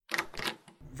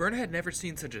Verna had never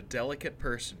seen such a delicate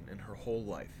person in her whole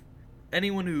life.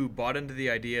 Anyone who bought into the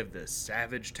idea of the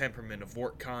savage temperament of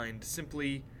Ortkind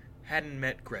simply hadn't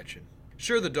met Gretchen.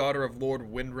 Sure, the daughter of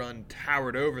Lord Windrun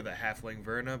towered over the halfling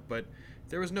Verna, but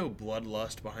there was no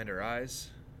bloodlust behind her eyes.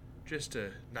 Just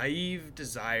a naive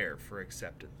desire for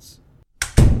acceptance.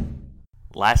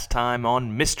 Last time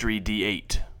on Mystery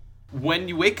D8. When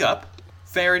you wake up,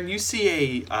 Farron, you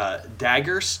see a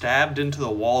dagger stabbed into the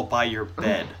wall by your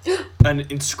bed. An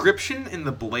inscription in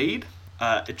the blade.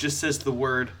 It just says the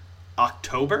word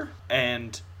October,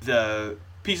 and the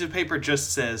piece of paper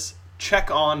just says, "Check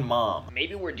on Mom."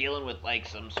 Maybe we're dealing with, like,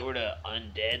 some sort of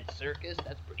undead circus?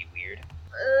 That's pretty weird.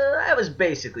 I was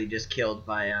basically just killed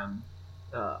by,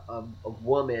 a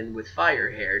woman with fire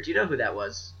hair. Do you know who that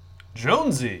was?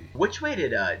 Jonesy. Which way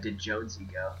did Jonesy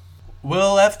go?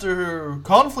 Well, after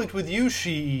conflict with you,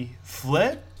 she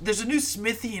fled. There's a new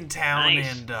smithy in town,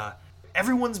 Nice. and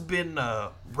everyone's been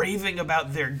raving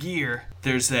about their gear.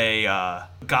 There's a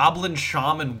goblin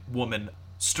shaman woman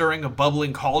stirring a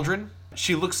bubbling cauldron.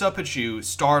 She looks up at you,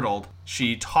 startled.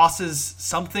 She tosses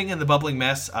something in the bubbling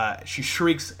mess. She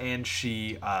shrieks, and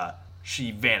she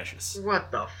vanishes.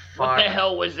 What the fuck? What the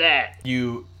hell was that?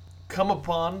 You come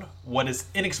upon what is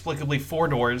inexplicably 4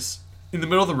 doors in the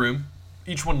middle of the room,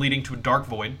 each one leading to a dark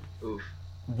void. Oof.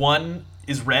 One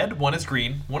is red, one is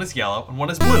green, one is yellow, and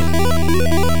one is blue.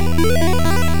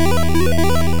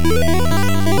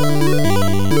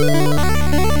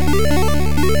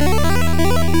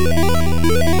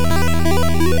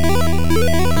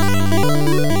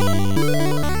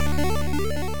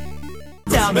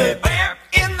 Tell me where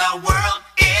in the world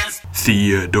is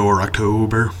Theodore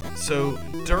October. So,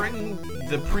 during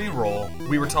the pre-roll,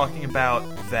 we were talking about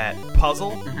that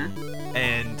puzzle,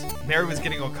 and Mary was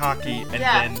getting all cocky and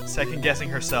then second-guessing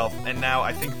herself, and now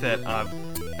I think that,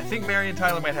 Mary and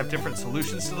Tyler might have different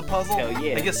solutions to the puzzle. Hell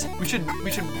yeah. I guess we should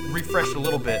refresh it a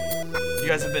little bit. You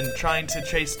guys have been trying to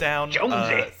chase down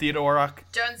Jonesy. Theodore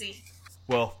Jonesy.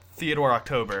 Theodore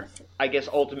October. I guess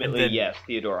ultimately, And then- yes,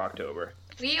 Theodore October.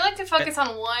 We like to focus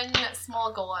on one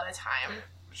small goal at a time.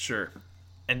 Sure.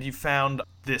 And you found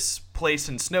this place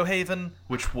in Snowhaven,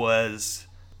 which was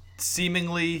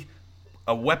seemingly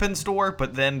a weapon store,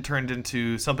 but then turned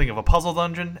into something of a puzzle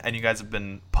dungeon, and you guys have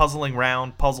been puzzling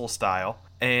around, puzzle style.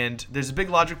 And there's a big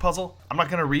logic puzzle. I'm not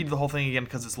going to read the whole thing again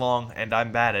because it's long, and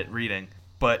I'm bad at reading.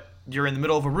 But you're in the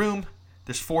middle of a room.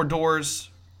 There's 4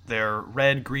 doors. They're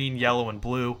red, green, yellow, and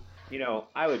blue. You know,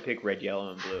 I would pick red,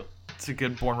 yellow, and blue. It's a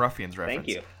good Born Ruffians reference.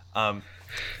 Thank you. Oh,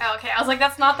 okay, I was like,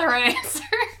 that's not the right answer.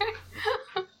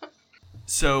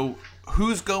 So,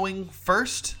 who's going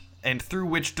first and through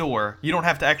which door? You don't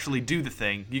have to actually do the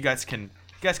thing. You guys can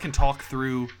talk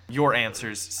through your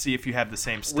answers, see if you have the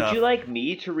same stuff. Would you like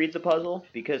me to read the puzzle?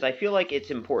 Because I feel like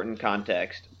it's important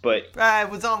context, but... It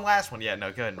was on the last one. Yeah,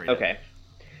 no, go ahead and read it. Okay.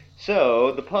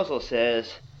 So, the puzzle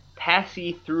says, "Pass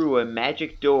ye through a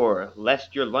magic door,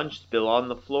 lest your lunch spill on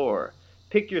the floor.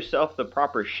 Pick yourself the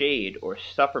proper shade, or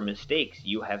suffer mistakes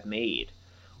you have made.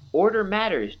 Order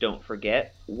matters, don't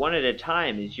forget. One at a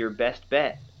time is your best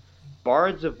bet.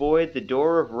 Bards avoid the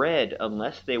door of red,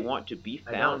 unless they want to be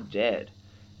found dead.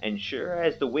 And sure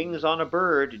as the wings on a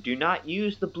bird, do not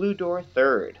use the blue door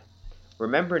third.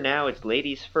 Remember now it's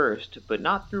ladies first, but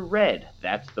not through red,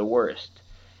 that's the worst.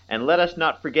 And let us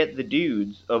not forget the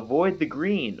dudes, avoid the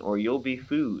green, or you'll be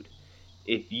food.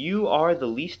 If you are the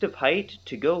least of height,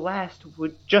 to go last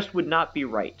would not be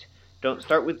right. Don't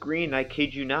start with green, I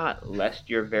kid you not, lest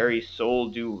your very soul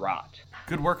do rot."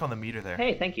 Good work on the meter there.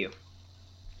 Hey, thank you.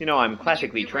 You know, I'm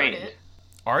classically You wrote trained. it.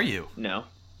 Are you? No.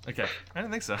 Okay. I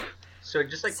didn't think so. So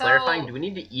just So- clarifying, do we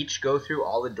need to each go through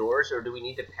all the doors, or do we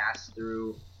need to pass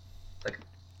through,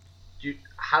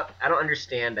 I don't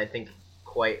understand, I think,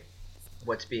 quite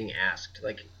what's being asked.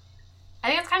 I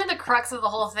think it's kind of the crux of the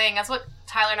whole thing. That's what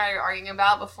Tyler and I were arguing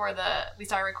about before we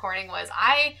started recording was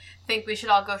I think we should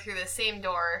all go through the same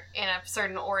door in a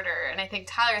certain order, and I think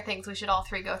Tyler thinks we should all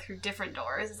 3 go through different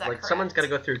doors. Is that correct? Someone's got to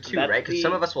go through 2, That's right? Because the-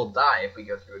 some of us will die if we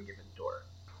go through a given door.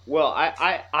 Well,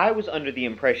 I was under the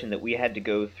impression that we had to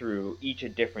go through each a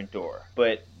different door,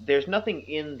 but there's nothing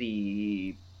in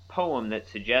the poem that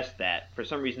suggests that. For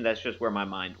some reason, that's just where my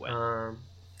mind went.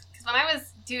 Because when I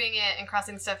was doing it and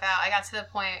crossing stuff out, I got to the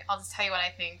point, I'll just tell you what I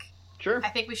think. Sure. I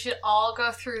think we should all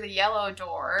go through the yellow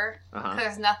door. Uh-huh.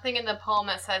 There's nothing in the poem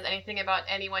that says anything about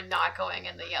anyone not going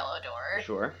in the yellow door.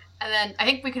 Sure. And then I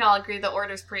think we can all agree the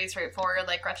order's pretty straightforward.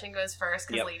 Like, Gretchen goes first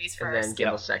because Yep. ladies And first. then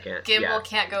Gimbal second. Gimbal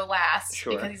can't go last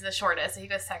Sure. because he's the shortest, so he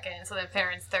goes second. So then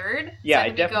Farron's third. Yeah, so I we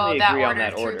go definitely that agree on order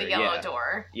that through order, the yellow yeah.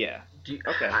 door. Yeah.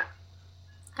 Okay.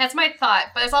 That's my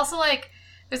thought. But it's also, like,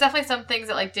 there's definitely some things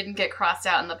that, like, didn't get crossed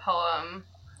out in the poem.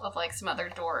 of like some other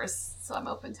doors, so I'm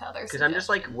open to others. Because I'm just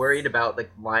like worried about like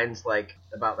lines like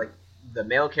about like the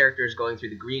male characters going through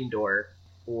the green door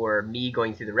or me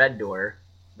going through the red door.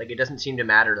 Like it doesn't seem to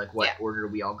matter like what order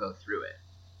we all go through it.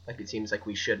 Like it seems like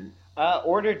we shouldn't.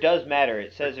 Order does matter.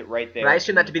 It says it right there. But I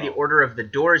assume that to be the order of the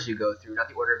doors you go through, not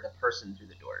the order of the person through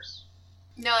the doors.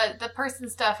 No, the person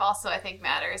stuff also I think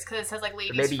matters because it says like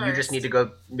ladies Maybe first. you just need to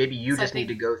go. Maybe you So I just need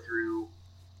to think- go through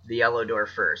the yellow door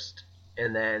first,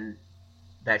 and then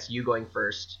that's you going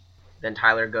first. Then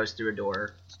Tyler goes through a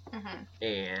door,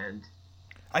 and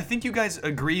I think you guys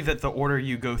agree that the order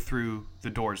you go through the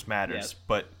doors matters, Yes.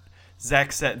 but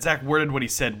Zach worded what he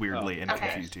said weirdly and Okay.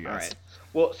 confused you guys. All right.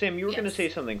 Well, Sam, you were going to Yes. say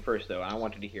something first, though. I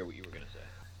wanted to hear what you were going to say.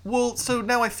 Well, so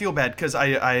now I feel bad because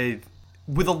I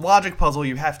with a logic puzzle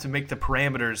you have to make the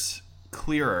parameters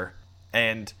clearer,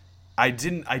 and I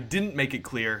didn't make it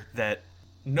clear that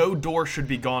no door should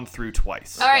be gone through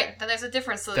twice. All right, then there's a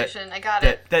different solution. I got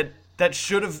it. That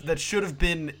should have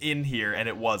been in here and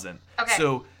it wasn't. Okay.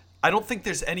 So I don't think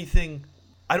there's anything.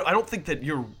 I don't think that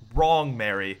you're wrong,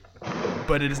 Mary,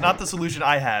 but it is not the solution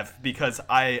I have because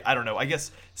I don't know. I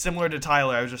guess similar to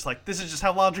Tyler, I was just like, this is just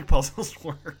how logic puzzles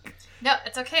work. No,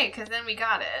 it's okay because then we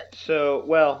got it. So,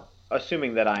 well,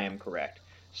 assuming that I am correct.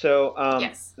 So,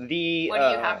 Yes. the What do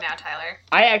you have now, Tyler?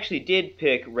 I actually did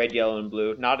pick red, yellow, and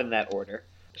blue, not in that order.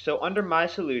 So, under my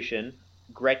solution,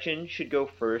 Gretchen should go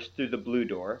first through the blue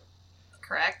door.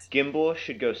 Correct. Gimbal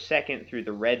should go second through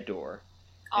the red door.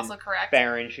 Also and correct.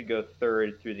 Farron should go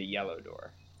third through the yellow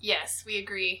door. Yes, we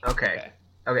agree. okay.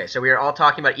 So we are all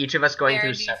talking about each of us going Mary,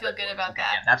 through do you separate feel good doors. about Okay,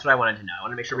 that? Yeah, that's what I wanted to know. I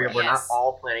want to make sure we're not Yes.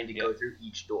 all planning to go through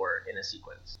each door in a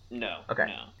sequence. No. Okay.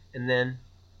 No. And then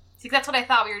See, that's what I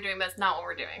thought we were doing, but it's not what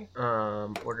we're doing.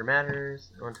 order matters.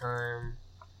 One time.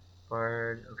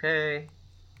 Bard. Okay.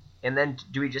 And then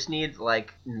do we just need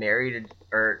like Mary to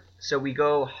or so we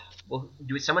go? Well,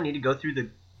 do someone need to go through the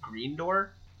green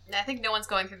door? I think no one's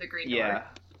going through the green door. Yeah.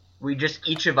 We just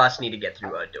each of us need to get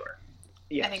through a door.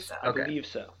 Yes, I think so. I Okay. believe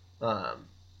so.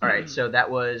 All right, so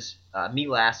that was me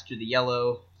last through the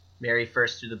yellow, Mary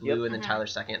first through the blue, Yep. and then Tyler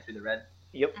second through the red.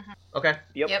 Yep. Okay.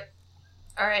 Yep.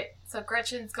 All right, so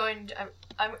Gretchen's going to...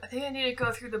 I think I need to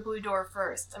go through the blue door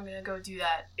first. I'm going to go do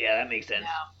that Yeah, that makes sense.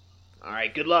 now. All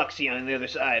right. Good luck. See you on the other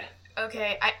side.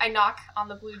 Okay, I knock on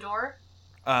the blue door.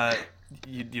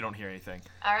 You don't hear anything.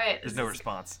 All right. There's no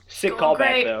response. Sick going callback,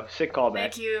 great. though. Sick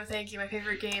callback. Thank you, my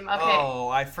favorite game. Okay. Oh,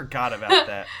 I forgot about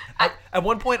that. At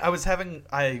one point,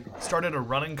 I started a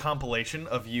running compilation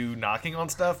of you knocking on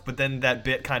stuff, but then that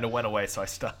bit kind of went away, so I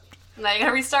stopped. Now you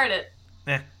gotta restart it.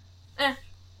 Eh.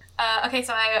 Okay,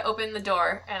 so I open the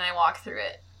door and I walk through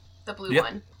it. The blue Yep.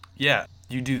 one. Yeah,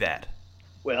 you do that.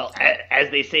 Well, as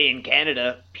they say in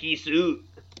Canada, peace out.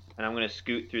 And I'm gonna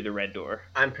scoot through the red door.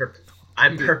 I'm perplexed.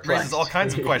 Raises all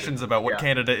kinds of questions about what Yeah.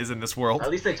 Canada is in this world. At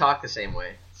least they talk the same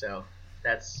way, so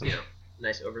that's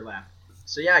nice overlap.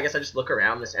 So yeah, I guess I just look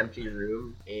around this empty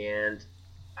room, and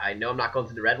I know I'm not going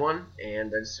through the red one,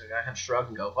 and I kind of shrug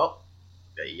and go, well,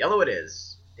 the yellow it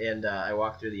is, and I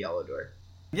walk through the yellow door.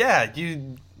 Yeah,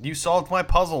 you solved my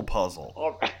puzzle.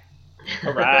 All right.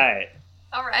 All right.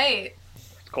 All right.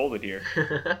 It's cold in here.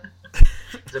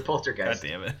 It's a poltergeist. God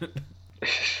damn it.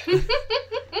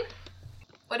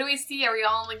 What do we see? Are we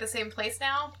all in like the same place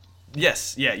now?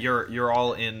 Yes, yeah, you're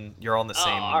all in the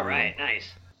same all room. right. Nice.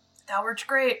 That worked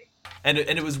great. And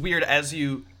it was weird as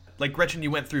you like Gretchen, you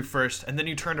went through first, and then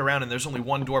you turned around and there's only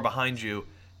one door behind you,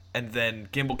 and then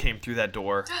Gimbal came through that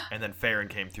door, and then Farron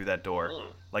came through that door.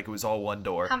 Like it was all one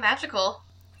door. How magical.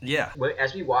 Yeah.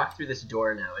 As we walk through this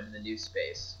door now into the new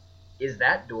space, is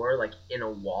that door like in a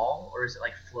wall, or is it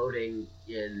like floating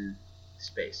in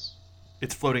space?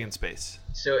 It's floating in space.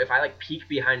 So if I like peek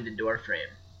behind the door frame,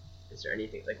 is there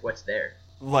anything like what's there?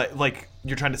 Like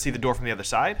you're trying to see the door from the other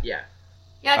side? Yeah.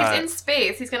 Yeah, he's in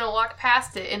space. He's gonna walk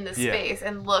past it in the Yeah. space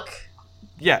and look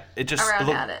Yeah, it just around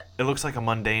at it. It looks like a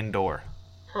mundane door.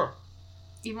 Huh.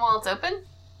 Even while it's open?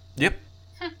 Yep.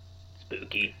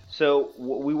 Spooky. So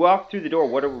we walk through the door.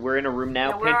 We're in a room now.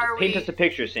 Yeah, where are Paint we? us a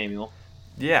picture, Samuel.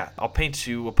 Yeah, I'll paint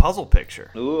you a puzzle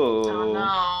picture. Ooh. Oh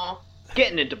no.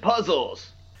 Getting into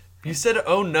puzzles. You said,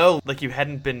 "Oh no," like you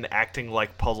hadn't been acting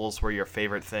like puzzles were your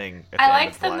favorite thing. At the I end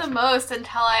liked of them last the one. most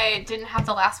until I didn't have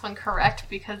the last one correct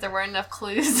because there weren't enough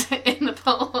clues in the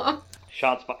poem.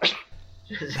 Shots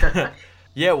fired.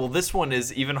 Yeah, well, this one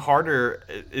is even harder.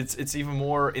 It's even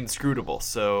more inscrutable.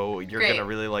 So you're Great. gonna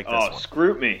really like this Oh, one.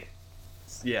 screw me.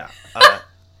 Yeah.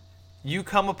 You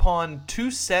come upon two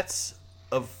sets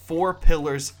of 4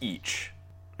 pillars each.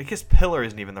 I guess pillar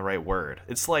isn't even the right word.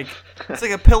 It's like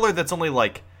a pillar that's only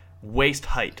like waist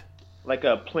height. Like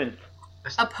a plinth.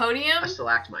 A podium? A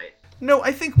stalagmite. No,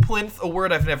 I think plinth, a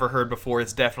word I've never heard before,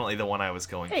 is definitely the one I was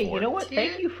going Hey, for. you know what?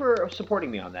 Thank you for supporting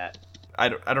me on that. I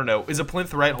don't know. Is a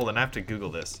plinth right? Hold on, I have to Google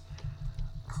this.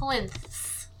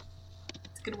 Plinths.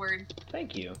 It's a good word.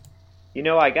 Thank you. You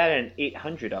know, I got an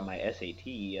 800 on my SAT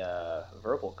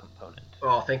verbal component.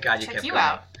 Oh, thank God you Check kept you going.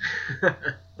 out.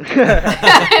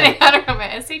 I got on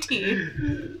my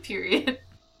SAT. Period.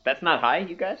 That's not high,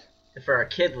 you guys? And for our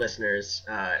kid listeners,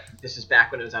 this is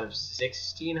back when it was out of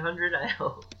 1600, I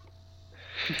hope,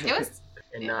 It was.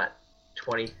 and not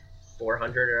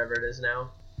 2400 or whatever it is now.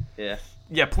 Yeah.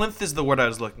 Yeah, plinth is the word I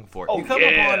was looking for. Oh, you come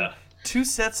yeah. upon 2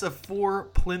 sets of 4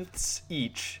 plinths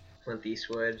each. Clint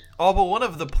Eastwood. All but one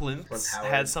of the Clint plinths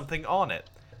Howard. has something on it.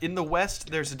 In the west,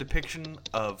 there's a depiction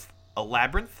of a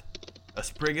labyrinth, a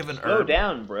sprig of an Slow herb.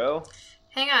 down, bro.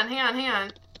 Hang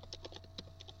on.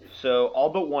 So, all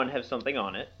but one have something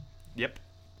on it. Yep.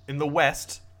 In the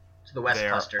west, To the West There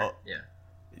Cluster. are-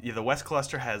 Yeah. the west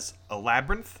cluster has a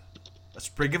labyrinth, a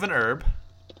sprig of an herb,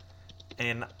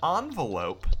 an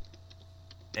envelope,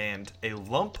 and a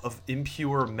lump of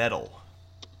impure metal.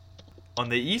 On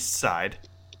the east side,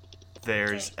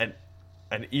 there's an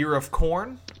ear of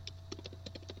corn,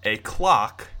 a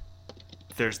clock,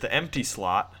 there's the empty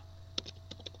slot,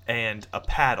 and a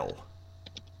paddle.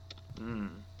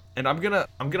 And I'm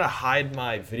gonna hide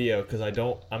my video because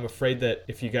I'm afraid that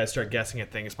if you guys start guessing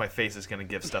at things, my face is gonna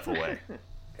give stuff away.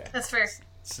 That's fair.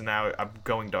 So now I'm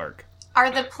going dark.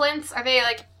 Are the plinths, are they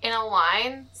like in a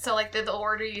line? So like the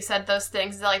order you said those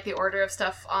things, is that like the order of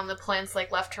stuff on the plinths,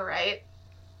 like left to right?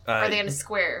 Are they in a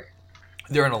square?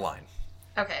 They're in a line,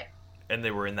 Okay. and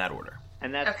they were in that order.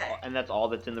 And that's Okay. that's all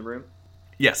that's in the room?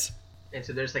 Yes. And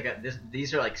so there's like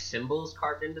these are like symbols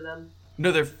carved into them.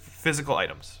 No, they're physical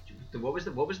items. What was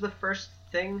the first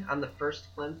thing on the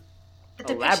first plinth? The A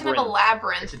depiction of a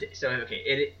labyrinth. So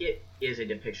okay, it is a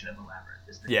depiction of a labyrinth.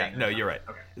 Is the Yeah, thing no, that's you're on- right.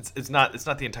 Okay. It's not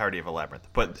the entirety of a labyrinth,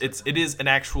 but it is an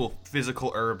actual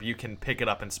physical herb. You can pick it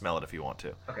up and smell it if you want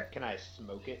to. Okay. Can I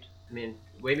smoke it? I mean,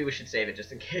 maybe we should save it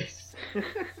just in case.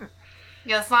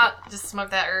 Yeah, let's not just smoke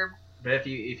that herb. But if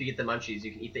you get the munchies,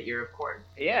 you can eat the ear of corn.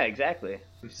 Yeah, exactly.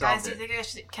 We've Guys, solved do you it. think I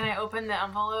should, can I open the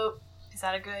envelope? Is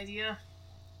that a good idea?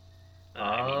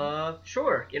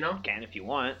 Sure. You know, Can if you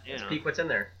want. You let's know. peek what's in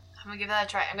there. I'm gonna give that a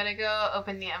try. I'm gonna go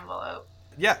open the envelope.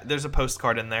 Yeah, there's a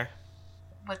postcard in there.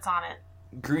 What's on it?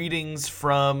 Greetings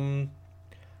from,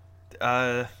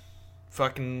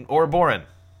 fucking Ouroboros.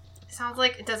 Sounds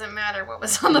like it doesn't matter what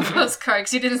was on the postcard,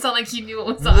 because you didn't sound like you knew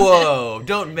what was on it. Whoa!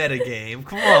 Don't metagame.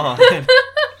 Come on.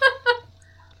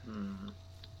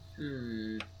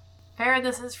 Farron,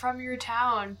 this is from your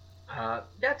town.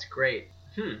 That's great.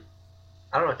 I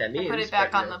don't know what that means. Put it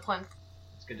back but, on the plinth.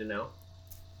 It's good to know.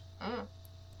 Mm.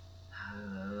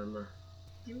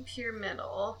 Impure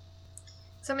metal.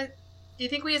 So, do you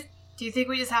think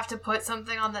we just have to put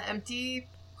something on the empty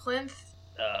plinth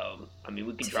I mean,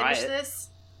 we can to try finish it. this?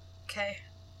 Okay.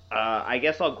 I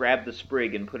guess I'll grab the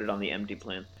sprig and put it on the empty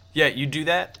plinth. Yeah, you do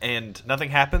that, and nothing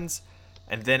happens,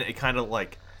 and then it kind of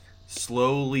like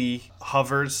slowly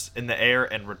hovers in the air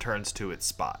and returns to its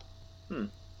spot.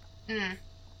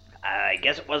 I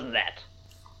guess it wasn't that.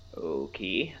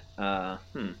 Okay. I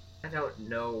don't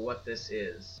know what this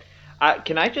is.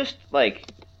 Can I just like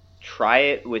try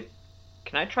it with?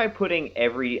 Can I try putting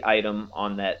every item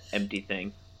on that empty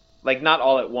thing? Like not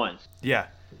all at once. Yeah.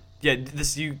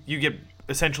 This you get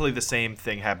essentially the same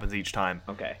thing happens each time.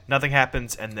 Okay. Nothing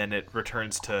happens, and then it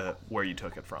returns to where you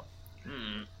took it from.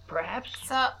 Perhaps.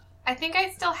 So, I think I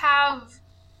still have,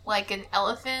 like, an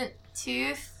elephant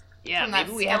tooth Yeah. from that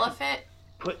Maybe we have to elephant.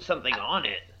 put something on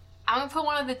it. I'm gonna put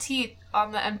one of the teeth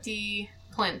on the empty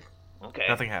plinth. Okay.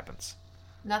 Nothing happens.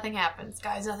 Nothing happens,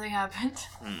 guys. Nothing happened.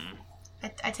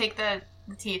 I take the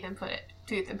tooth and put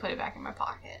it back in my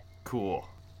pocket. Cool.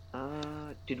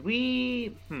 Did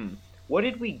we? What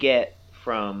did we get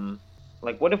from?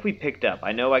 Like, what if we picked up?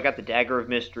 I know I got the dagger of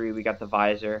mystery. We got the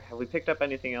visor. Have we picked up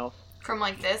anything else? From,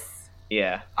 like, this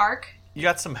Yeah. arc. You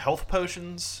got some health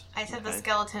potions. I said the Okay.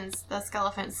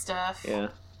 skeleton stuff. Yeah.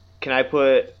 Can I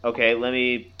put? Okay. Let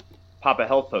me pop a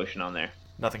health potion on there.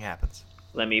 Nothing happens.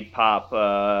 Let me pop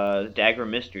the dagger of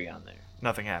mystery on there.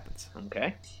 Nothing happens.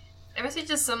 Okay. There must be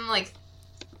just some, like,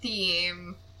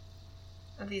 theme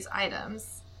of these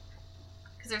items.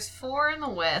 Because there's 4 in the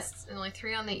west and only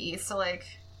 3 on the east, so, like...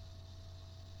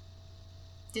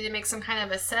 Did it make some kind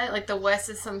of a set? Like, the west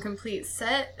is some complete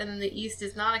set, and then the east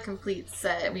is not a complete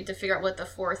set, and we have to figure out what the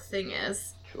 4th thing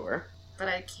is. Sure. But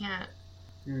I can't...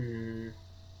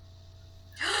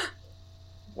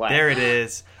 What? There it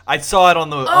is. I saw it on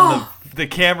the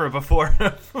camera before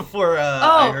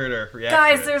I heard her react.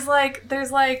 Guys, to it.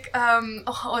 there's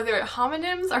are there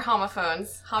homonyms or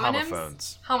homophones?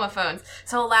 Homonyms? Homophones.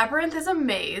 So labyrinth is a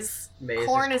maze. Maze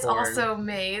corn is is corn. also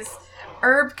maze.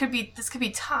 Herb could be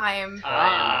time.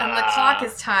 Ah. And the clock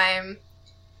is time.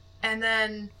 And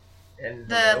then And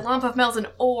the lump of metal is an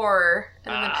ore,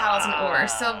 and then the paddle's an ore.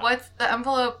 So what's the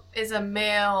envelope is a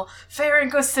male. Farron,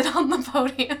 go sit on the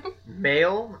podium.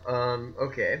 mail.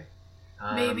 Okay.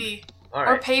 Maybe. All Or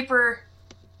right. paper.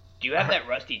 Do you have that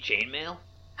rusty chainmail?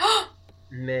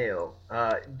 Mail.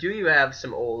 Do you have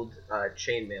some old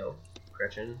chainmail,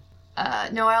 Gretchen?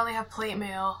 No, I only have plate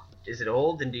mail. Is it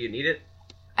old, and do you need it?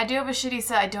 I do have a shitty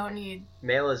set I don't need.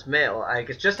 Mail is mail. I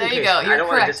guess just in There case. you go. I You're don't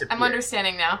want to correct. disappear. I'm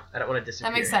understanding now. I don't want to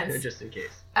disappear. makes sense. Just in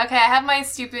case. Okay, I have my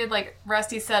stupid,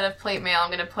 rusty set of plate mail. I'm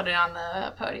going to put it on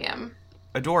the podium.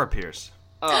 A door appears.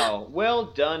 Oh, well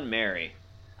done, Mary.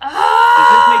 Oh! Does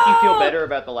this make you feel better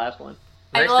about the last one?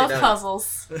 I Nicely love done.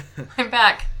 puzzles. I'm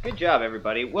back. Good job,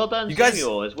 everybody. Well done, You guys-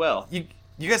 Samuel, as well. You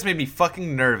guys made me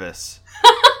fucking nervous.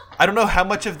 I don't know how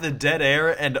much of the dead air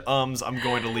and I'm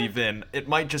going to leave in. It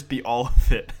might just be all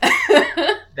of it. That'll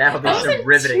be That some wasn't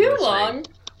riveting too listening. long.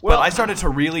 But I started to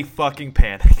really fucking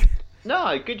panic.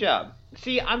 No, good job.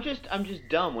 See, I'm just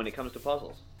dumb when it comes to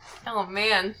puzzles. Oh,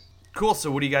 man. Cool,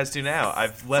 so what do you guys do now?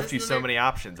 I've left you so another- many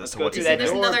options as to Go what through to that do.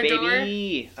 There's door, another door?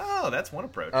 baby. Oh, that's one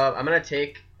approach. I'm gonna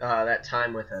take that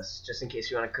time with us, just in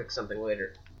case you want to cook something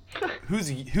later.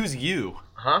 Who's you?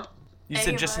 Huh? You Any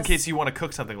said of just in us. case you want to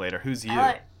cook something later. Who's you? I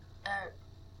like... I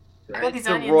got Right? these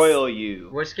The onions. royal you.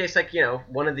 Worst case,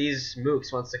 one of these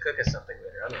mooks wants to cook us something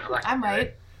later. I don't know. I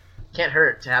might. Can't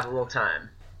hurt to have a little time.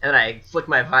 And then I flick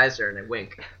my visor and I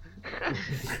wink.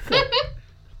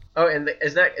 Oh, and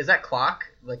is that clock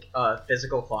like a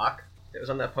physical clock that was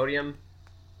on that podium?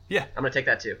 Yeah. I'm gonna take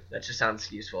that too. That just sounds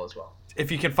useful as well.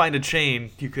 If you can find a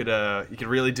chain, you could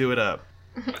really do it up.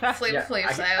 Flavor Flav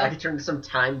I style. could turn into some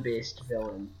time-based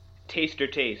villain. Taster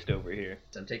taste over here.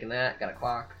 So I'm taking that. Got a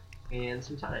clock and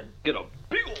some time. Get a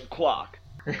big old clock.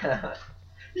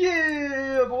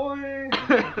 Yeah, boy.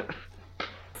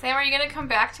 Sam, are you going to come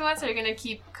back to us, or are you going to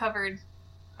keep covered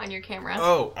on your camera?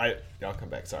 Oh, I'll come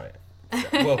back. Sorry.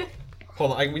 Whoa,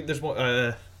 hold on. There's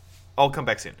more. I'll come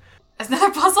back soon. Is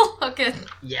another puzzle? Oh, good.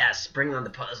 Yes, bring on the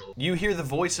puzzle. You hear the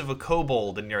voice of a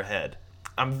kobold in your head.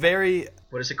 I'm very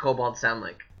What does a kobold sound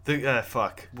like?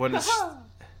 fuck. What is? Fuck.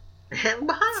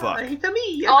 It's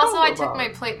me. Also, I took my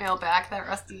plate mail back, that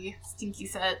rusty, stinky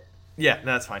set. Yeah,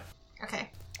 no, that's fine. Okay.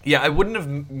 Yeah, I wouldn't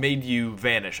have made you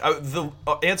vanish. The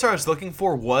answer I was looking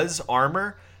for was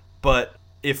armor, but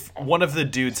if one of the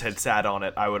dudes had sat on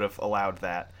it, I would have allowed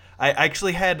that. I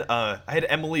actually had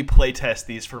Emily playtest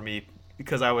these for me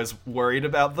because I was worried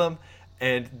about them,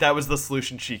 and that was the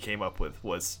solution she came up with,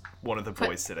 was one of the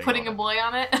boys sitting Putting a on boy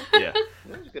on it? it. Yeah.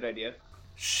 That was a good idea.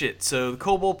 Shit, so the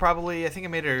kobold probably, I think I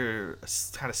made her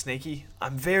kind of snaky.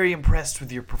 I'm very impressed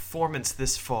with your performance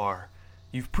this far.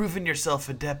 You've proven yourself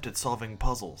adept at solving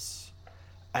puzzles.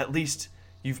 At least,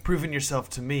 you've proven yourself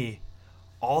to me.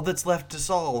 All that's left to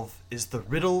solve is the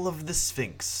riddle of the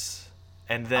Sphinx.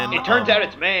 And then... It turns out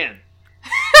it's man.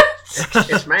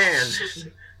 It's man.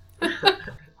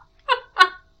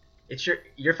 It's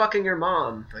you're fucking your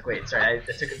mom. Like, wait, sorry,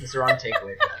 I took this wrong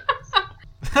takeaway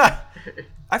for that.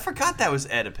 I forgot that was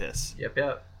Oedipus.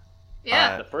 Yep.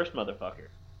 Yeah. The first motherfucker.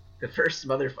 The first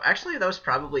Actually, that was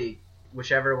probably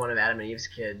whichever one of Adam and Eve's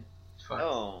kid fucked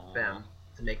Oh. them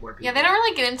to make more people. Yeah, they don't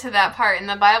really get into that part in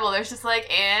the Bible. There's just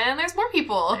and there's more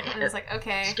people. And it's like,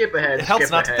 okay. Skip ahead. It helps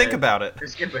skip not ahead. to think about it.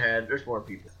 Skip ahead. There's more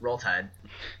people. Roll Tide.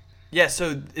 Yeah,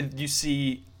 so you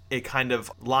see a kind of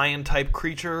lion-type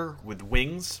creature with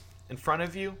wings in front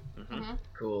of you,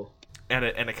 Cool. and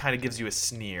it kind of gives you a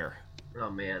sneer. Oh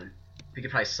man, we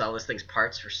could probably sell this thing's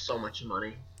parts for so much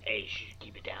money. Hey, shh,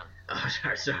 keep it down. Oh,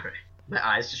 sorry. My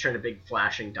eyes just turned to big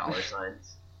flashing dollar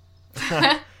signs.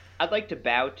 I'd like to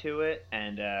bow to it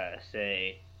and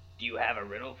say, do you have a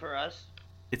riddle for us?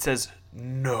 It says,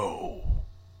 no.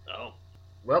 Oh.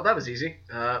 Well, that was easy.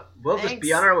 We'll just Thanks.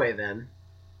 be on our way then.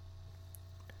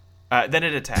 Then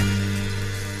it attacks.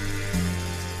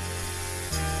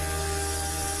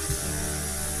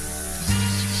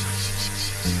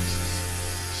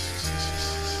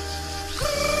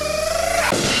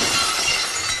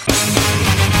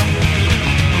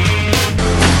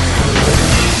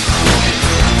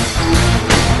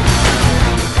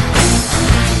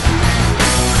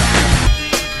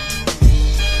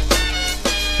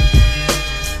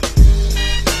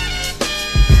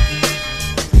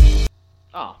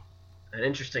 Oh. An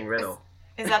interesting riddle.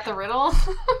 Is that the riddle?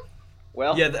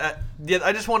 Well, yeah.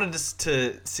 I just wanted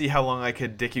to see how long I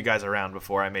could dick you guys around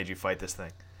before I made you fight this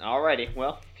thing. alrighty.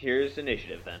 Well, here's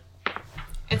initiative then.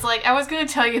 It's like, I was gonna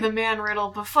tell you the man riddle,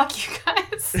 but fuck you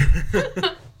guys.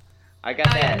 I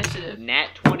got that initiative. nat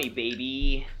 20,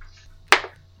 baby.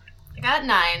 I got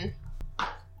 9.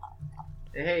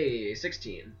 Hey,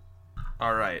 16.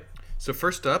 All right. So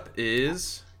first up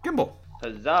is Gimbal.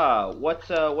 Huzzah! What's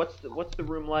the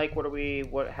room like?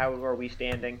 How are we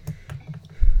standing?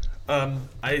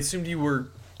 I assumed you were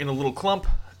in a little clump,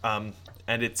 and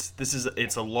it's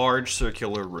a large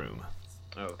circular room,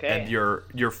 Okay. and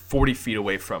you're 40 feet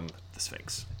away from the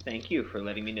Sphinx. Thank you for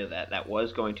letting me know that. That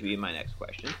was going to be my next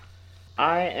question.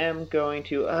 I am going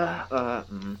to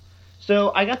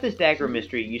So I got this dagger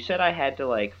mystery. You said I had to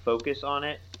like focus on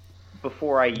it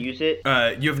before I use it.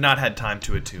 You have not had time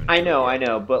to attune. I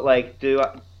know, but like,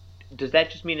 does that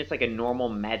just mean it's like a normal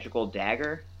magical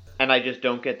dagger, and I just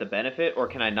don't get the benefit, or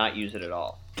can I not use it at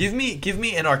all? Give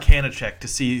me an Arcana check to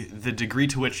see the degree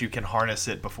to which you can harness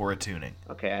it before attuning.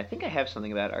 Okay, I think I have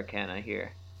something about Arcana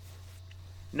here.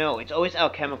 No, it's always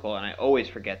alchemical, and I always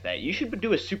forget that. You should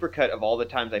do a supercut of all the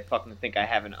times I fucking think I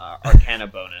have an Arcana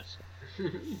bonus.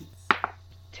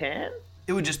 10?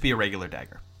 It would just be a regular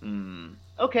dagger.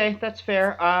 Okay, that's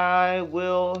fair. I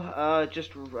will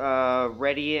just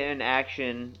ready an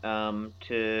action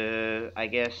to, I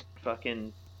guess,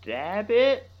 fucking dab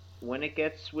it when it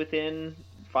gets within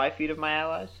 5 feet of my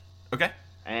allies. Okay.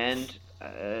 And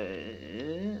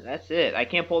that's it. I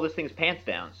can't pull this thing's pants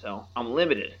down, so I'm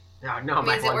limited. No,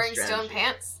 my Is it one wearing strategy. stone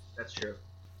pants? That's true.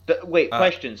 Wait,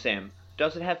 question, Sam.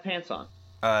 Does it have pants on?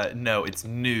 No, it's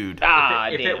nude. If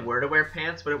Damn. it were to wear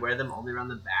pants, would it wear them only around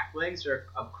the back legs or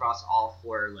across all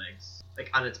 4 legs? Like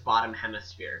on its bottom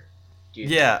hemisphere? Do you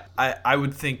Yeah, I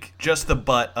would think just the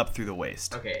butt up through the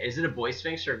waist. think? Okay, is it a boy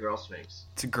sphinx or a girl sphinx?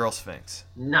 It's a girl Sphinx.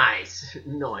 Nice.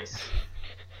 Nice.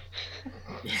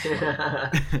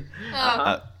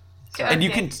 Oh, And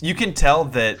okay. you can tell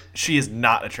that she is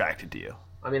not attracted to you.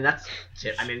 I mean, that's...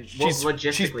 I mean, She's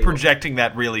logistically... projecting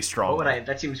that really what strongly. would I...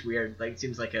 That seems weird. Like, it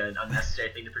seems like an unnecessary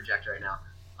thing to project right now.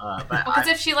 But Because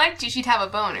if she liked you, she'd have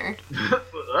a boner.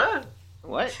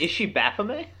 What? Is she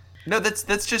Baphomet? No,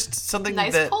 that's just something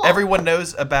Nice that pull. everyone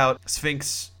knows about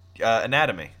Sphinx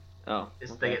anatomy. Oh.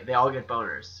 It's- Okay. they all get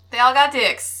boners. They all got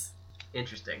dicks.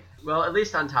 Interesting. Well, at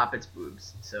least on top it's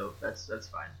boobs, so that's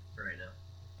fine for right now.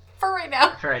 For right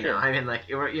now. For right Sure. now, I mean, like,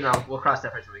 we'll cross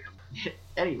that bridge when we come.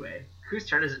 Anyway, whose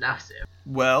turn is it now, Sam?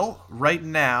 Well, right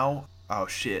now... Oh,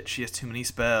 shit. She has too many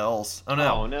spells. Oh,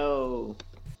 no. Oh, no.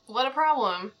 What a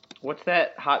problem. What's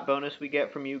that hot bonus we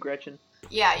get from you, Gretchen?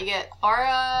 Yeah, you get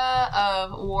Aura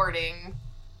of Warding.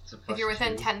 It's a If plus you're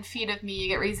within 2. 10 feet of me, you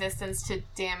get resistance to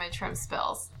damage from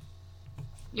spells.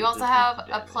 You Resistance also have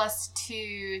to a damage.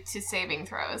 +2 to saving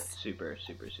throws. Super,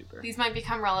 super, super. These might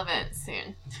become relevant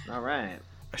soon. Alright.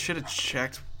 I should have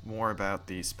checked more about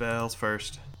these spells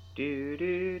first. Do,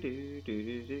 do, do, do,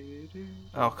 do, do, do.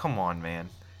 Oh, come on, man.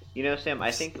 You know, Sam,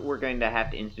 I think we're going to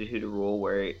have to institute a rule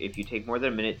where if you take more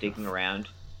than a minute digging around,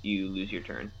 you lose your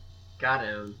turn. Got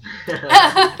him.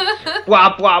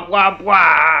 Blah, blah, blah,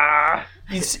 blah!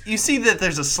 You see that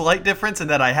there's a slight difference in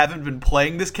that I haven't been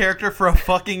playing this character for a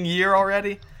fucking year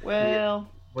already? Well,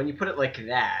 When you put it like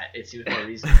that, it seems more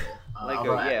reasonable.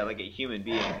 Although like a human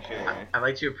being, sure. I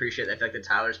like to appreciate that. I feel like that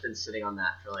Tyler's been sitting on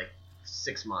that for like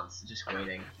 6 months, just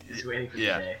waiting for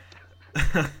Yeah.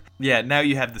 the day. Yeah, now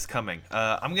you have this coming.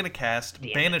 I'm going to cast Damn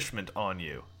it. Banishment on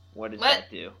you. What does What?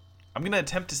 that do? I'm going to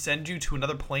attempt to send you to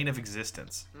another plane of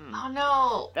existence. Oh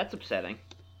no. That's upsetting.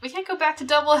 We can't go back to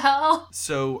double hell.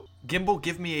 So, Gimbal,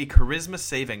 give me a charisma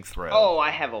saving throw. Oh,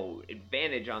 I have an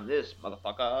advantage on this,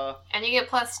 motherfucker. And you get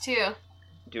 +2.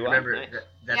 Do Remember, I? Nice.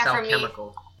 that's Yeah, from me.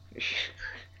 alchemical.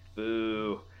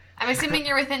 Boo. I'm assuming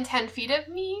you're within 10 feet of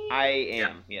me? I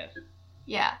am, yes.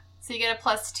 Yeah. So you get a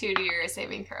 +2 to your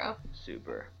saving throw.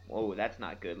 Super. Whoa, that's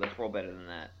not good. Let's roll better than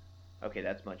that. Okay,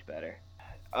 that's much better.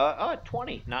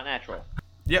 20. Not natural.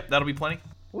 Yep, that'll be plenty.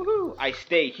 Woohoo! I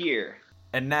stay here.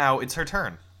 And now it's her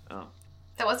turn. Oh.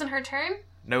 That wasn't her turn?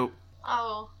 Nope.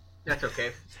 Oh. That's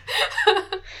okay.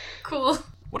 Cool.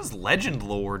 What does legend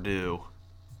lore do?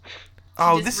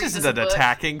 Oh, just this reads isn't us a an book.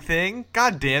 attacking thing.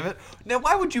 God damn it. Now,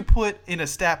 why would you put in a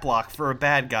stat block for a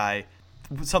bad guy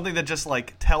something that just,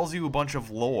 like, tells you a bunch of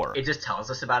lore? It just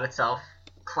tells us about itself.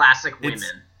 Classic It's-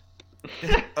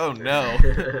 women. Oh, no.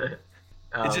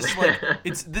 It's just like,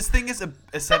 this thing is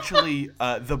essentially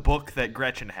the book that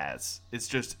Gretchen has. It's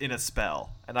just in a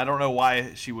spell. And I don't know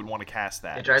why she would want to cast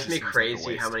that. It drives just me seems like a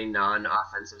crazy how waste. many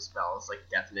non-offensive spells like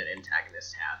definite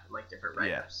antagonists have in like different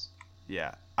writers.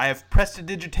 Yeah. I have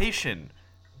prestidigitation.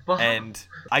 and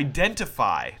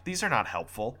identify. These are not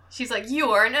helpful. She's like,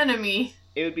 you are an enemy.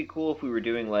 It would be cool if we were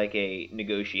doing like a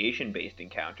negotiation-based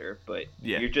encounter, but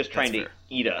Yeah, you're just trying to that's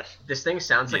eat us. This thing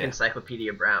sounds like Yeah.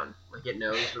 Encyclopedia Brown. Like, it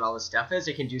knows what all this stuff is.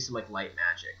 It can do some, like, light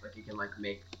magic. Like, you can, like,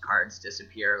 make cards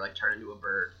disappear, like, turn into a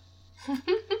bird.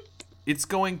 It's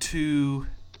going to...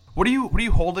 What are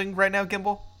you holding right now,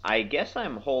 Gimbal? I guess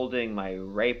I'm holding my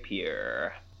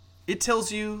rapier. It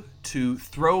tells you to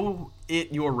throw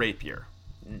it your rapier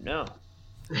No,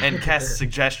 and cast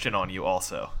suggestion on you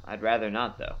also. I'd rather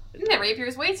not, though. The rapier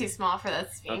is way too small for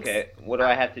that Sphinx. Okay, what do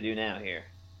I have to do now here?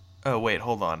 Oh, wait,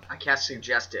 hold on. I cast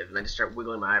Suggestive, and I just start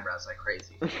wiggling my eyebrows like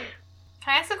crazy.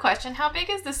 Can I ask a question? How big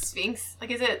is the Sphinx? Like,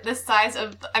 is it the size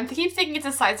of... I keep thinking it's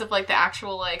the size of, like, the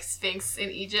actual, like, Sphinx in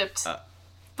Egypt.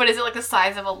 But is it, like, the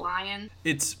size of a lion?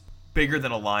 It's bigger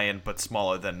than a lion, but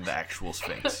smaller than the actual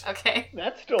Sphinx. Okay.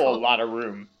 That's still a lot of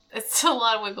room. It's still a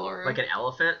lot of wiggle room. Like an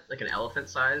elephant? Like an elephant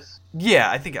size? Yeah,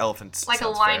 I think elephants Like a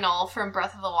sounds fair. Lionel from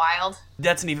Breath of the Wild.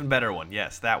 That's an even better one.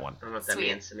 Yes, that one. I don't know what that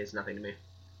Sweet. means. It means nothing to me.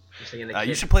 I'm thinking the You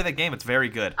kid- should play that game. It's very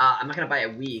good. I'm not gonna buy a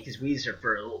Wii, because Wii's are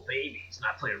for little babies,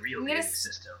 not play a real Get gaming a s-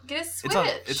 system. Get a Switch.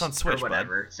 It's on Switch, or bud.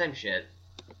 whatever. Same shit.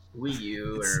 Wii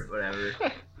U or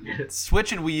whatever.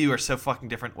 Switch and Wii U are so fucking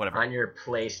different. Whatever. On your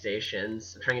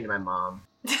PlayStations. I'm turning into my mom.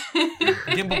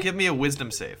 Gimbal, give me a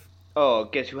wisdom save. Oh,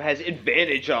 guess who has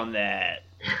advantage on that?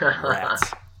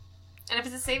 Rats. And if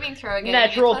it's a saving throw again,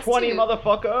 Natural you get 20, +2.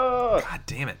 motherfucker! God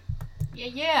damn it.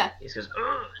 Yeah. He just goes,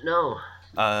 ugh, no.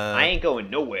 I ain't going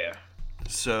nowhere.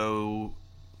 So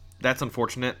that's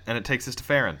unfortunate, and it takes us to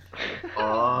Farron.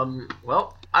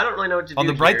 Well, I don't really know what to do On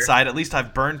the bright here. side, at least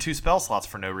I've burned 2 spell slots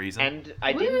for no reason. And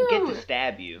I didn't get Woo! to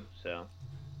stab you, so...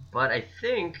 But I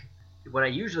think, when I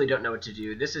usually don't know what to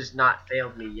do, this has not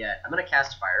failed me yet. I'm gonna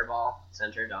cast Fireball,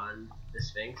 centered on the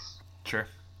Sphinx. Sure.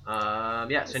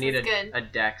 Yeah, so This I need is good. a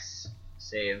Dex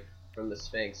save from the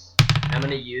Sphinx. I'm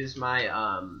gonna use my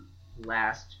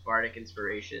last Bardic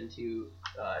Inspiration to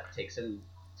take some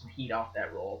heat off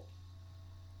that roll.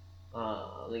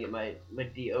 Let me get my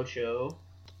D8.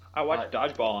 I watched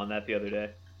Dodgeball on that the other day.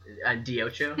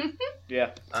 D8?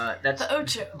 Yeah. That's The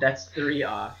Ocho. That's 3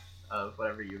 off of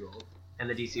whatever you rolled, and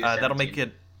the DC was 17.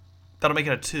 That'll make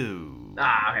it a 2.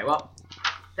 Ah, okay. Well,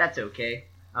 that's okay.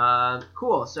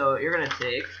 Cool. So you're gonna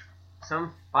take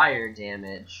some fire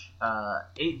damage.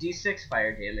 8d6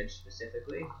 fire damage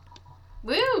specifically.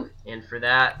 Woo! And for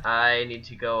that, I need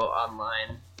to go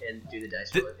online and do the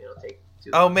dice roll. It'll take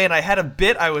 2. Oh man, I had a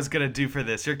bit I was gonna do for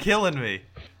this. You're killing me.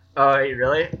 Oh,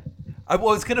 really? I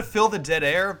was gonna fill the dead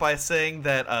air by saying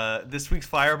that this week's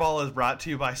Fireball is brought to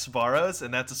you by Sbarro's,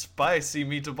 and that's a spicy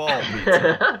meatball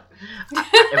pizza.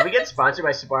 If we get sponsored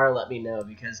by Sbarro, let me know,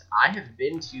 because I have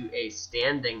been to a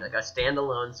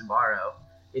standalone Sbarro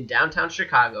in downtown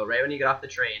Chicago. Right when you get off the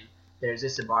train, there's a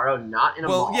Sbarro not in a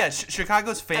Well, mall. yeah,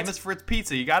 Chicago's famous for its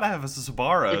pizza. You gotta have a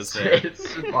Sbarro's It's, there. it's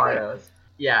Sbarro's.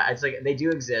 Yeah, it's like they do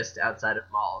exist outside of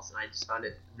malls, and I just found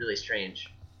it really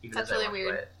strange. Even That's as I really walked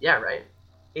weird. by it. Yeah, right.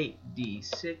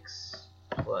 8d6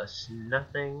 plus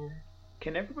nothing.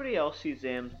 Can everybody else see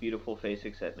Zam's beautiful face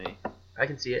except me? I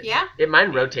can see it. Yeah?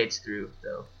 Mine rotates through,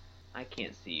 though. I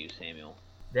can't see you, Samuel.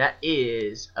 That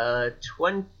is a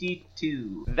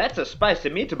 22. That's a spicy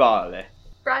meatball.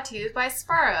 Brought to you by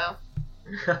Sparrow.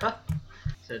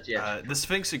 So it's, yeah, The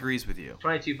Sphinx agrees with you.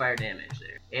 22 fire damage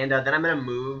there. And then I'm going to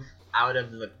move out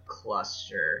of the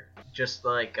cluster. Just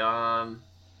like, I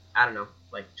don't know,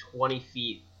 like 20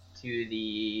 feet to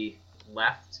the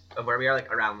left of where we are,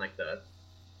 like around like the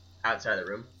outside of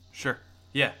the room. Sure.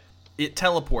 Yeah. It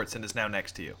teleports and is now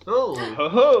next to you. Oh, Ho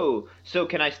ho! So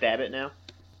can I stab it now?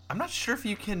 I'm not sure if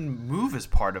you can move as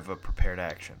part of a prepared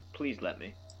action. Please let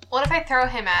me. What if I throw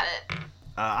him at it?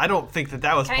 I don't think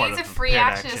that was Can I part use of a a free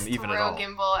prepared action action, to even at throw all.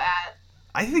 Gimbal at...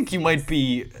 I think you might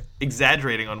be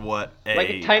exaggerating on what Like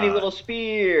a tiny little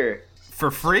spear. For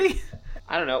free?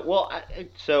 I don't know. Well,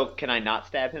 so can I not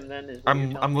stab him then? Is what you're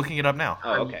telling I'm me? looking it up now.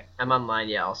 Oh, okay. I'm online,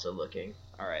 yeah, also looking.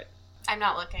 All right. I'm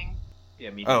not looking. Yeah,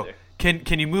 me Oh, neither.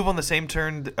 can you move on the same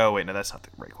turn? Oh wait, no, that's not the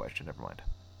right question. Never mind.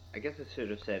 I guess I should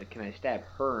have said, can I stab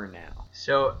her now?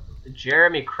 So,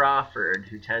 Jeremy Crawford,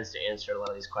 who tends to answer a lot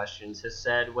of these questions, has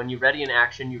said, when you ready an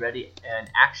action, you ready an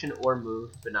action or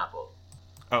move, but not both.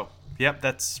 Oh, yep,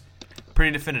 that's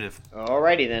pretty definitive.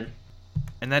 Alrighty then.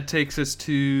 And that takes us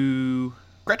to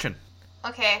Gretchen.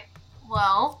 Okay,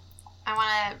 well, I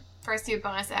want to first do a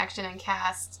bonus action and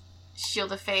cast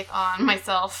Shield of Faith on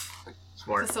myself.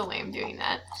 Smart. It's so lame doing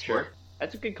that. Sure.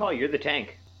 That's a good call. You're the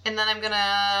tank. And then I'm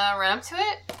gonna run up to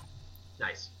it,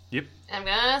 Nice. Yep. and I'm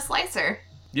gonna slice her.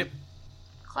 Yep.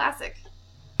 Classic.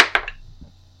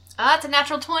 That's a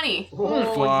natural 20.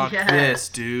 Oh, Fuck yes. this,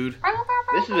 dude.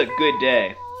 This is a good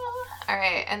day.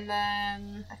 Alright, and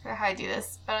then... I forgot how I do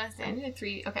this. But I need a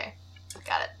 3. Okay,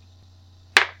 got it.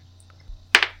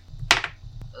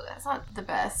 Ooh, that's not the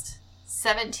best.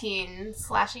 17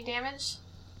 slashing damage.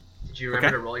 Did you remember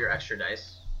Okay. to roll your extra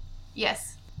dice?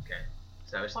 Yes. Okay.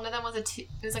 So I was... One of them was a 2. It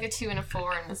was like a 2 and a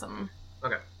 4 and something.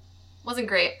 Okay. Wasn't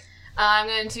great. I'm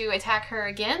going to attack her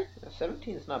again.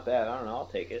 17 is not bad. I don't know. I'll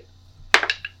take it.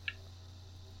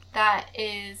 That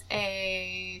is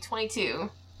a 22.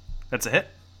 That's a hit.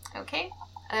 Okay.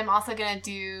 And I'm also going to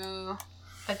do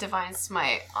a Divine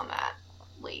Smite on that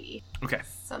lady. Okay.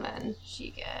 So then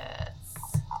she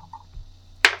gets...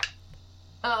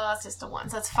 Oh, that's just a 1.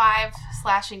 So that's 5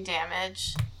 slashing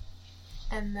damage.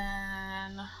 And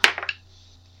then...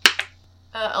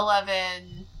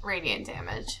 11 radiant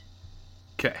damage.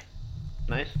 Okay.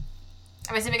 Nice.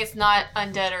 I'm assuming it's not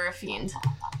undead or a fiend.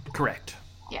 Correct.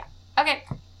 Yeah. Okay.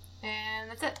 And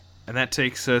that's it. And that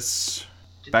takes us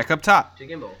back up top. To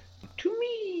Gimbal. To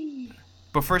me.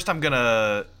 But first I'm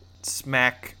gonna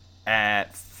smack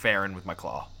at Farron with my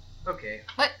claw. Okay.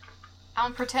 What? I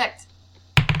want protect.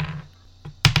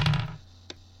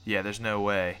 Yeah, there's no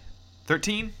way.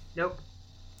 13? Nope.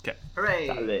 'Kay.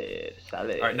 Hooray.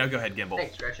 Solid. Alright, now go ahead, Gimbal.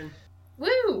 Thanks, Gretchen.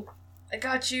 Woo! I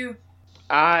got you.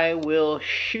 I will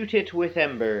shoot it with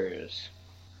embers.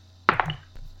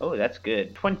 Oh, that's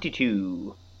good.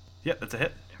 22. Yep, that's a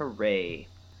hit. Hooray.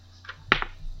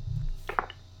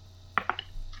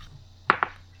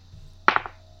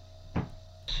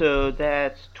 So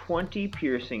that's 20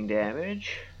 piercing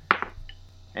damage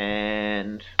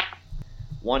and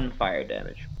 1 fire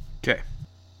damage. Okay.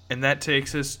 And that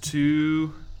takes us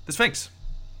to the Sphinx,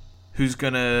 who's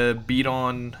gonna beat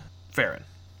on Farron.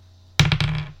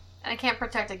 And I can't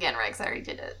protect again, right? Because I already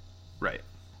did it. Right.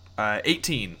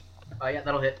 18. Yeah,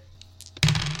 that'll hit.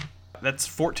 That's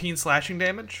 14 slashing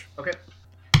damage. Okay.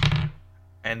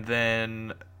 And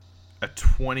then a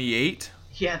 28.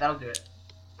 Yeah, that'll do it.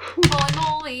 Holy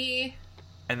moly!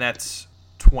 And that's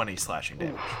 20 slashing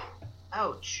damage.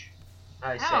 Ouch.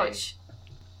 I say. Ouch.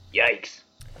 Yikes.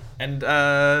 And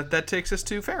that takes us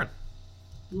to Farron.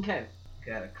 Okay.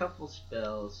 Got a couple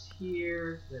spells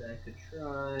here that I could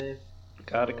try.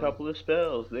 Got a couple of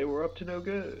spells. They were up to no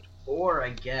good. Or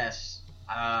I guess,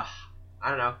 I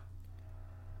don't know.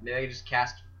 Maybe I could just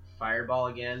cast Fireball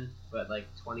again, but like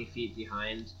 20 feet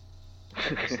behind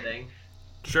this thing.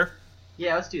 Sure.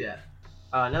 Yeah, let's do that.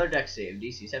 Another dex save,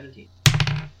 DC 17.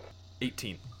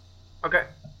 18. Okay,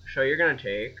 so you're gonna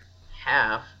take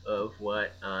half of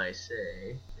what I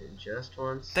say in just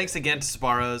one second. Thanks again to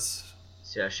Sparrows.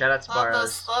 So shout out to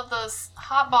Barrows. Love those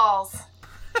hot balls.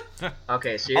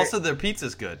 Okay, so you're... Also, their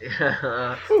pizza's good.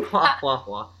 wah, wah,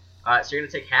 wah. So you're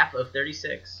gonna take half of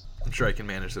 36. I'm sure I can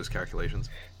manage those calculations.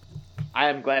 I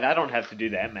am glad I don't have to do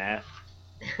that math.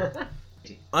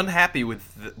 Unhappy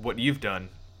with what you've done,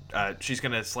 she's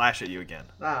gonna slash at you again.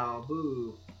 Oh,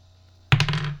 boo.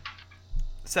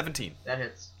 17. That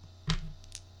hits.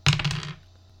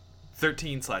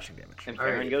 13 slashing damage. And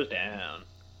Farron Alright. goes down.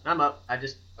 I'm up. I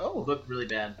just Oh, looked really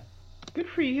bad. good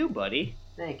for you, buddy.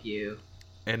 Thank you,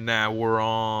 And now we're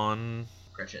on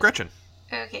Gretchen. Gretchen.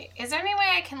 Okay, is there any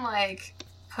way I can, like,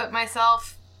 put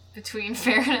myself between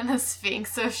Farron and the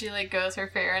Sphinx so if she, like, goes for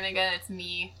Farron again, it's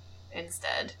me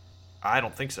instead? I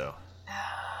don't think so.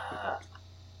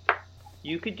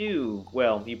 You could do,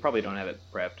 well, you probably don't have it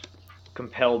prepped.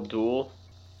 Compelled duel.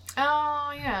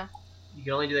 Oh, yeah. You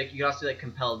can only do like you can also do like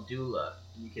compelled doula.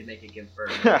 You can make it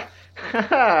confirm. Yeah, I don't have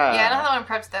that one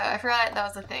prepped, though. I forgot that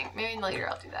was the thing. Maybe later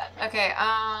I'll do that. Okay,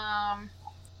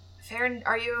 Farron,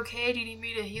 are you okay? Do you need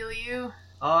me to heal you?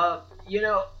 I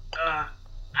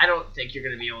don't think you're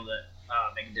gonna be able to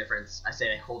make a difference. I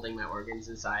say holding my organs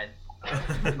inside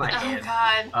my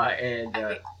Oh, hand.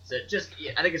 God. So just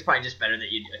I think it's probably just better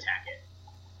that you attack it.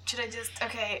 Should I just...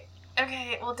 Okay,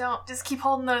 well, don't. Just keep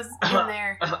holding those in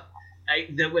there.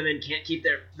 The women can't keep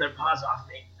their paws off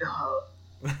me. Oh,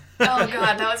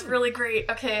 God, that was really great.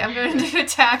 Okay, I'm going to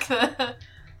attack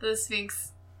the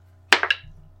Sphinx.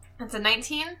 That's a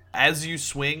 19. As you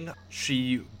swing,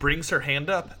 she brings her hand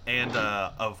up, and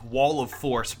a wall of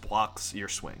force blocks your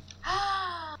swing.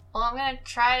 Well, I'm going to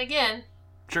try it again.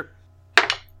 Sure.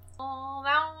 Well,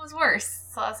 that one was worse,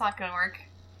 so that's not going to work.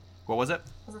 What was it?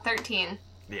 It was a 13.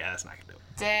 Yeah, that's not gonna do it.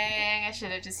 Dang, I should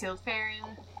have just healed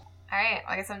Farron. Alright,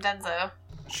 I guess I'm done, so.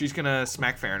 She's gonna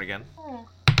smack Farron again. I'm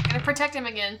gonna protect him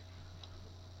again.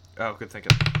 Oh, good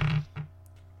thinking.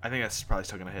 I think that's probably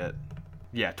still gonna hit.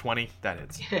 Yeah, 20. That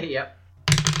hits. Yep.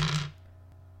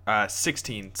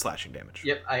 16 slashing damage.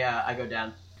 Yep. I go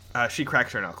down. She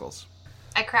cracks her knuckles.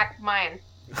 I cracked mine.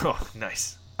 Oh,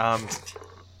 nice.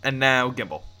 And now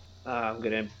Gimbal. I'm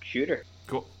gonna shoot her.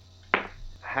 Cool.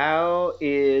 How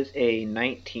is a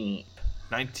 19?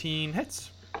 19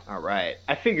 hits. Alright.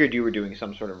 I figured you were doing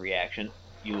some sort of reaction,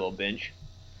 you little bench.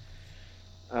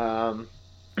 Oh.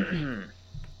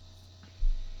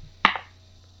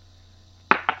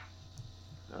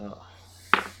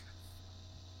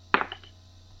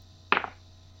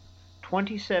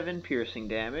 27 piercing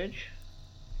damage.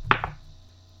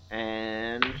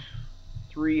 And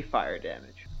 3 fire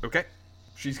damage. Okay.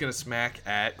 She's going to smack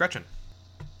at Gretchen.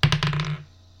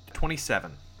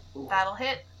 27. That'll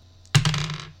hit.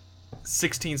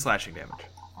 16 slashing damage.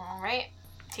 Alright.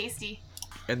 Tasty.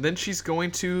 And then she's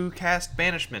going to cast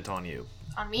Banishment on you.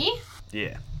 On me?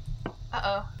 Yeah.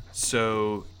 Uh-oh.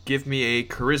 So, give me a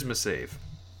Charisma save.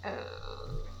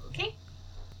 Okay.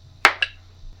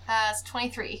 It's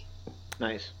 23.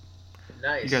 Nice.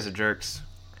 Nice. You guys are jerks.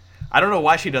 I don't know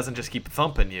why she doesn't just keep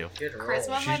thumping you. Good roll.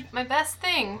 Charisma, my best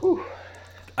thing.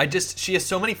 She has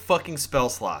so many fucking spell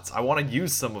slots. I want to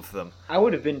use some of them. I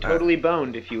would have been totally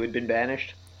boned if you had been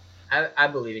banished. I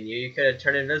believe in you. You could have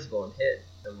turned invisible and hit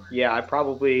somewhere. Yeah, I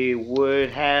probably would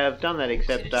have done that,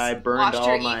 except I burned watched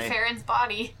her all eat my Farron's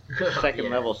body. second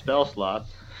level spell slots.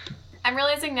 I'm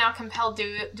realizing now compelled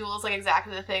duel is like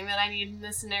exactly the thing that I need in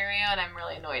this scenario, and I'm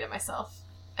really annoyed at myself.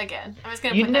 Again, I'm just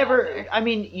gonna You put that out never, there. I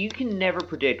mean, you can never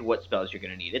predict what spells you're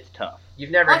gonna need. It's tough.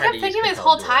 You've never Well, I had kept to use thinking this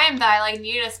compelled whole duel. time that I like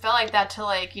needed a spell like that to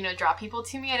like, you know, draw people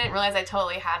to me. I didn't realize I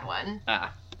totally had one.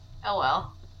 Ah. Oh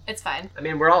well. It's fine. I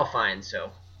mean, we're all fine, so,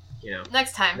 you know.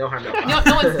 Next time. No harm, no No, foul.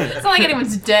 no one's, it's not like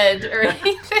anyone's dead or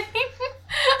anything.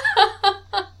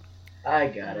 I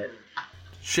got it.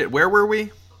 Shit, where were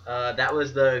we? That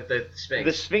was the Sphinx.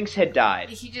 The Sphinx had died.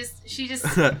 she just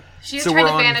So tried we're to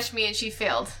on- banish me and she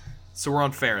failed. So we're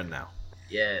on Farron now.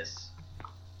 Yes.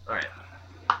 Alright.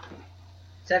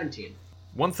 17.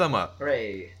 One thumb up.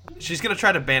 Hooray. She's gonna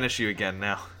try to banish you again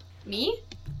now. Me?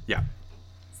 Yeah.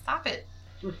 Stop it.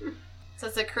 So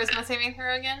it's a charisma saving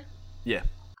throw again? Yeah.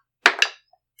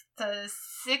 So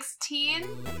 16.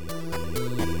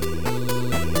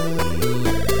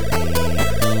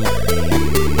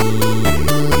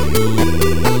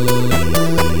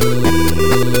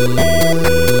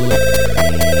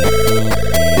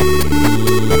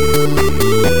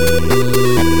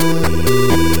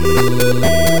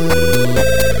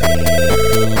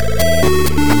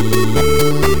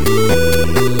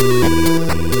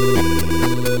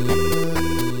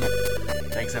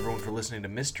 Thanks everyone for listening to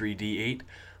Mystery D8.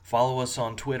 Follow us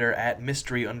on Twitter at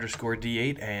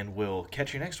mystery_D8, and we'll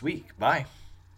catch you next week. Bye.